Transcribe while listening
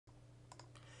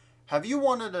Have you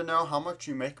wanted to know how much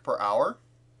you make per hour?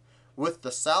 With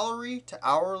the salary to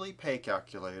hourly pay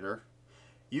calculator,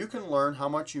 you can learn how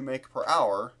much you make per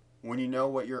hour when you know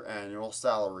what your annual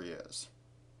salary is.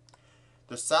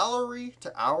 The salary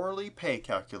to hourly pay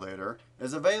calculator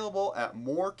is available at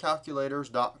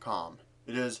morecalculators.com.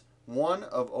 It is one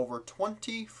of over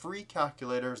 20 free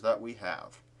calculators that we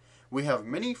have. We have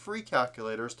many free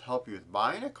calculators to help you with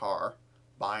buying a car,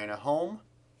 buying a home,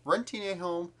 renting a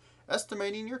home,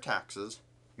 estimating your taxes,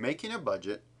 making a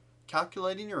budget,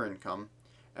 calculating your income,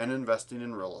 and investing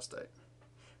in real estate.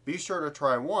 Be sure to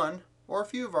try one or a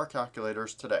few of our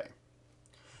calculators today.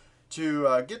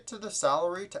 To get to the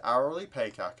salary to hourly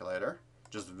pay calculator,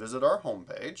 just visit our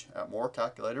homepage at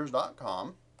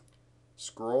morecalculators.com.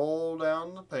 Scroll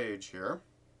down the page here.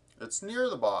 It's near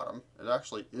the bottom. It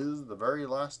actually is the very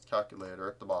last calculator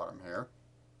at the bottom here.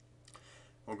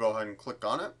 We'll go ahead and click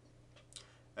on it,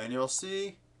 and you'll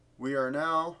see we are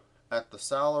now at the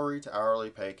salary to hourly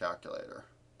pay calculator.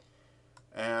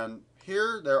 And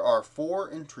here there are 4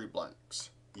 entry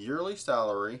blanks: yearly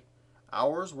salary,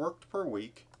 hours worked per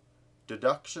week,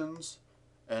 deductions,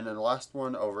 and then the last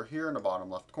one over here in the bottom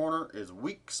left corner is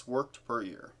weeks worked per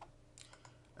year.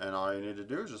 And all you need to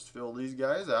do is just fill these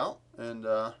guys out and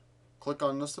click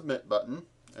on the submit button,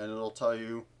 and it'll tell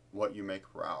you what you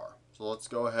make per hour. So let's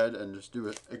go ahead and just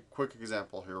do a quick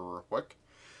example here real quick.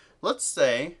 Let's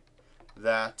say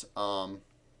that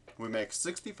we make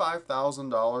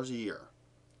 $65,000 a year,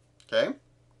 okay?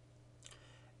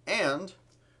 And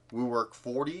we work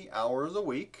 40 hours a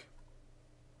week,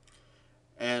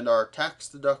 and our tax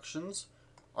deductions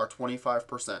are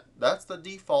 25%. That's the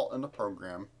default in the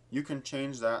program. You can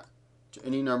change that to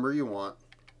any number you want,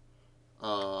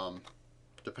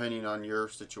 depending on your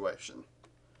situation.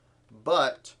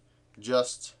 But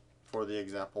just for the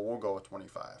example, we'll go with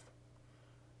 25.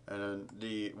 And then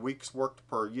the weeks worked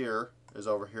per year is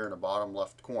over here in the bottom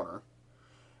left corner.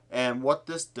 And what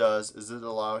this does is it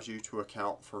allows you to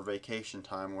account for vacation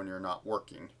time when you're not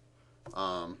working.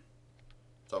 So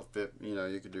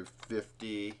you could do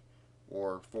 50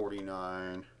 or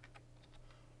 49.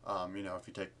 If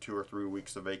you take 2 or 3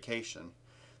 weeks of vacation,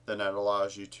 then that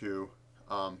allows you to,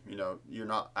 you're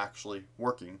not actually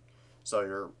working, so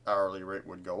your hourly rate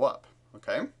would go up.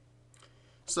 Okay.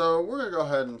 So we're going to go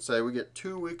ahead and say we get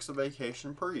 2 weeks of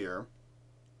vacation per year.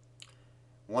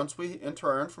 Once we enter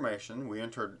our information, we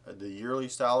entered the yearly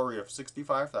salary of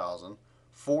 $65,000,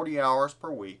 40 hours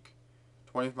per week,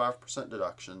 25%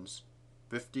 deductions,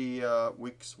 50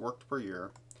 weeks worked per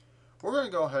year. We're going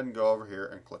to go ahead and go over here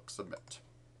and click submit.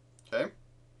 Okay.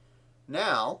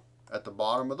 Now, at the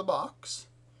bottom of the box,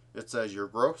 it says your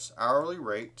gross hourly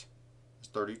rate is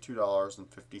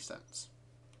 $32.50.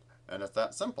 And it's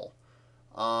that simple.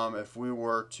 If we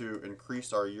were to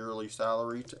increase our yearly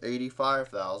salary to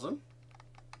 $85,000,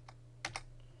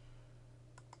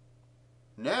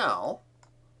 now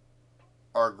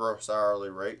our gross hourly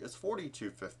rate is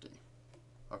 $42.50.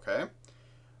 Okay.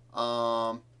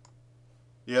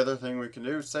 The other thing we can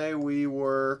do, say we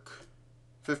work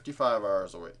 55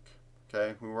 hours a week.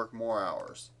 Okay, we work more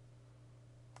hours.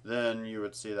 Then you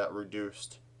would see that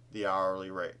reduced the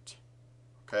hourly rate.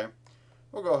 Okay,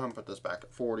 we'll go ahead and put this back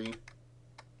at 40.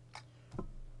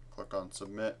 Click on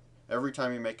submit. Every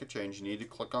time you make a change, you need to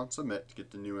click on submit to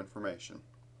get the new information.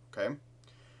 Okay,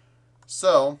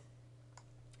 so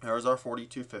there's our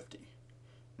 $42.50.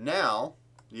 Now,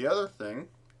 the other thing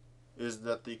is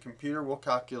that the computer will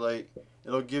calculate,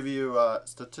 it'll give you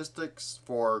statistics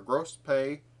for gross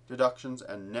pay, deductions,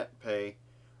 and net pay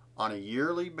on a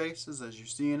yearly basis, as you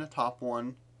see in the top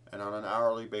one, and on an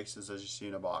hourly basis, as you see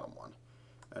in the bottom one.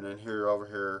 And then here, over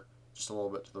here, just a little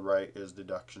bit to the right, is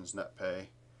deductions, net pay,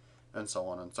 and so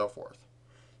on and so forth.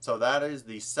 So that is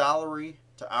the salary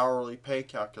to hourly pay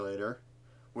calculator,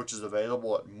 which is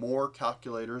available at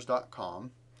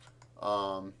morecalculators.com.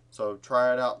 So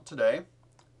try it out today.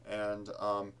 And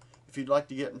if you'd like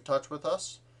to get in touch with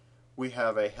us, we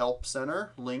have a help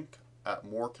center link at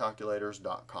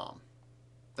morecalculators.com.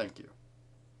 Thank you.